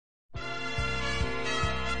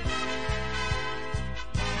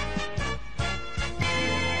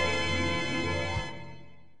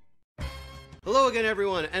Hello again,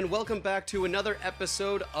 everyone, and welcome back to another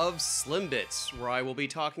episode of Slim Bits, where I will be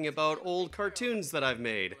talking about old cartoons that I've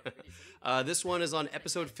made. This one is on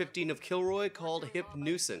episode 15 of Kilroy, called Hip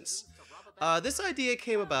Nuisance. This idea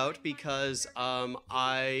came about because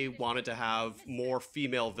I wanted to have more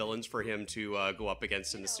female villains for him to go up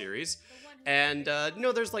against in the series. And,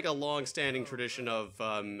 there's like a long-standing tradition of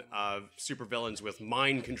supervillains with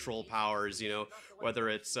mind control powers, whether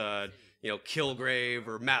it's, Killgrave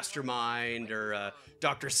or Mastermind or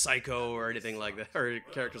Dr. Psycho or anything like that, or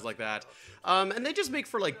characters like that. And they just make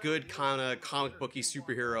for, like, good kind of comic booky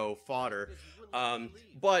superhero fodder.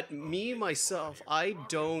 But me, myself, I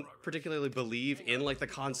don't particularly believe in, like, the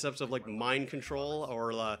concepts of, like, mind control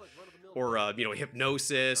or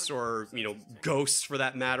hypnosis or, ghosts for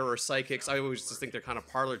that matter, or psychics. I always just think they're kind of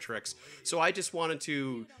parlor tricks. So I just wanted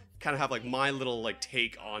to kind of have, like, my little, like,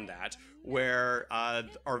 take on that, where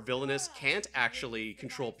our villainess can't actually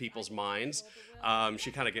control people's minds.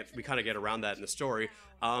 We kind of get around that in the story.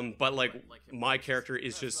 But, like, my character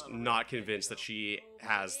is just not convinced that she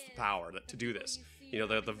has the power to do this.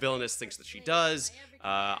 The villainess thinks that she does.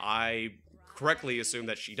 I correctly assume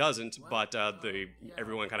that she doesn't, but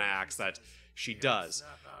everyone kind of acts that she does.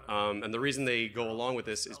 And the reason they go along with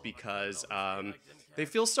this is because they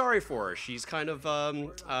feel sorry for her. She's kind of,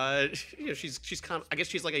 she's kind of, I guess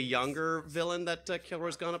she's like a younger villain that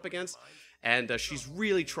Kilroy's gone up against. And she's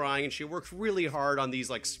really trying, and she works really hard on these,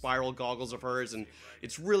 like, spiral goggles of hers, and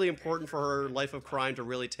it's really important for her life of crime to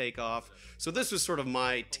really take off. So this was sort of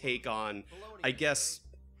my take on, I guess,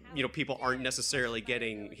 people aren't necessarily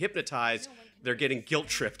getting hypnotized, they're getting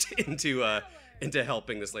guilt-tripped into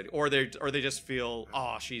helping this lady. Or they just feel,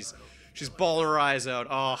 oh, she's bawling her eyes out,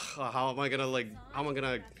 oh, how am I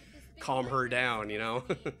gonna calm her down,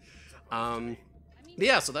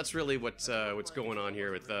 Yeah, so that's really what's going on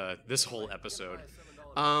here with this whole episode.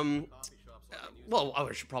 I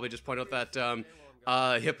should probably just point out that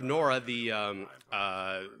Hypnora, the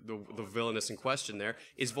villainess in question there,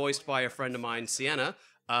 is voiced by a friend of mine, Sienna,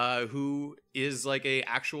 who is like a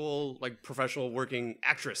actual, like, professional working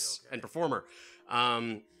actress and performer.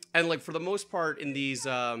 And, like, for the most part in these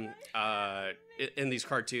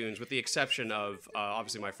cartoons, with the exception of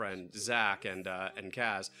obviously my friend Zach and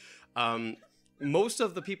Kaz, most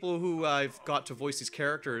of the people who I've got to voice these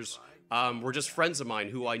characters were just friends of mine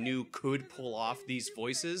who I knew could pull off these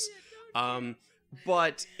voices.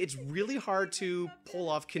 But it's really hard to pull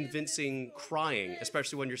off convincing crying,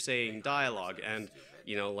 especially when you're saying dialogue, and,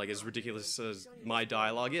 like, as ridiculous as my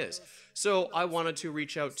dialogue is. So I wanted to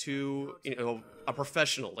reach out to, a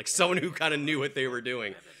professional, like someone who kind of knew what they were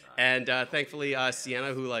doing. And thankfully,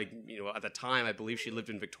 Sienna, who, like, at the time, I believe she lived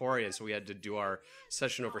in Victoria, and so we had to do our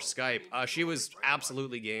session over Skype. She was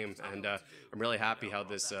absolutely game, and I'm really happy how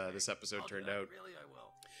this episode turned out.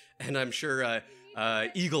 And I'm sure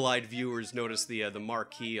eagle-eyed viewers noticed the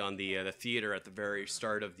marquee on the theater at the very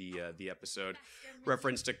start of the episode.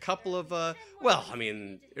 Referenced a couple of, it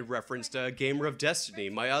referenced Gamer of Destiny,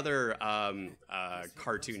 my other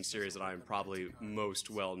cartoon series that I'm probably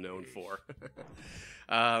most well known for.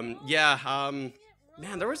 Man,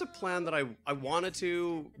 there was a plan that I wanted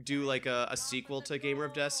to do, like, a sequel to Gamer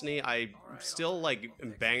of Destiny. I still, like,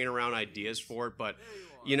 am banging around ideas for it, but,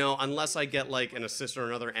 unless I get, like, an assistant or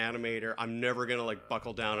another animator, I'm never gonna, like,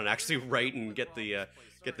 buckle down and actually write and get the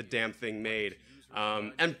damn thing made.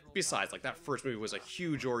 And besides, like, that first movie was a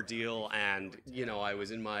huge ordeal, and, I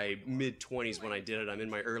was in my mid-20s when I did it. I'm in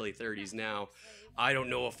my early 30s now. I don't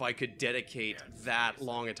know if I could dedicate that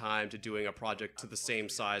long a time to doing a project to the same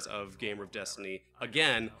size of Gamer of Destiny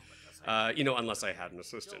again, unless I had an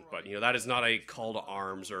assistant. But, that is not a call to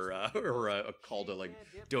arms or a call to, like,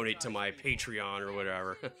 donate to my Patreon or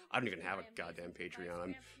whatever. I don't even have a goddamn Patreon.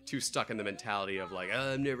 I'm too stuck in the mentality of, like,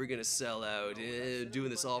 I'm never gonna sell out, doing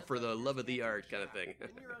this all for the love of the art kind of thing.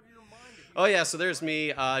 Oh yeah, so there's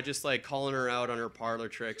me, just, like, calling her out on her parlor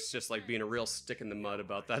tricks, just, like, being a real stick in the mud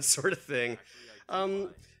about that sort of thing.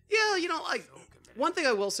 One thing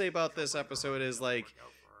I will say about this episode is, like,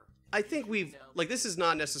 I think this is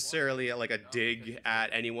not necessarily like a dig at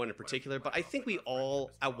anyone in particular, but I think we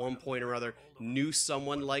all, at one point or other, knew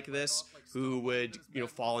someone like this who would,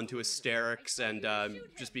 fall into hysterics and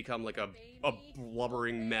just become, like, a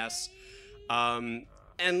blubbering mess. And,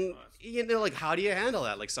 like, how do you handle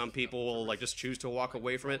that? Like, some people will, like, just choose to walk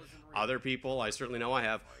away from it. Other people, I certainly know I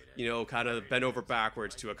have, kind of bent over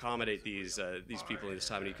backwards to accommodate these people in this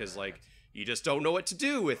time, because, like, you just don't know what to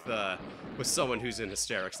do with someone who's in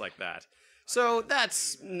hysterics like that. So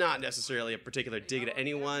that's not necessarily a particular dig at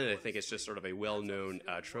anyone. I think it's just sort of a well-known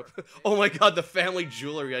trope. Oh my god, the family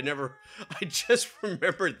jewelry. I just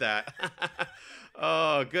remembered that.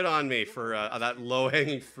 Oh, good on me for that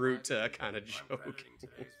low-hanging fruit kind of joke.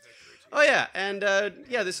 Oh yeah, and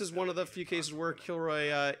yeah, this is one of the few cases where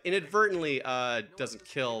Kilroy inadvertently doesn't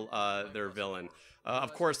kill their villain.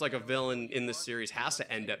 Of course, like a villain in this series has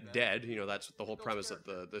to end up dead. You know, that's what the whole premise of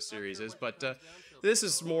the series is. But this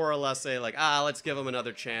is more or less a like, let's give him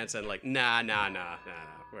another chance, and like, nah,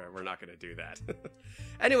 we're not gonna do that.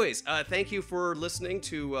 Anyways, thank you for listening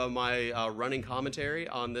to my running commentary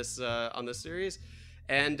on this series,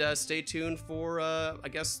 and stay tuned for I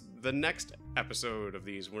guess the next episode of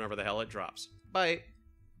these whenever the hell it drops. Bye.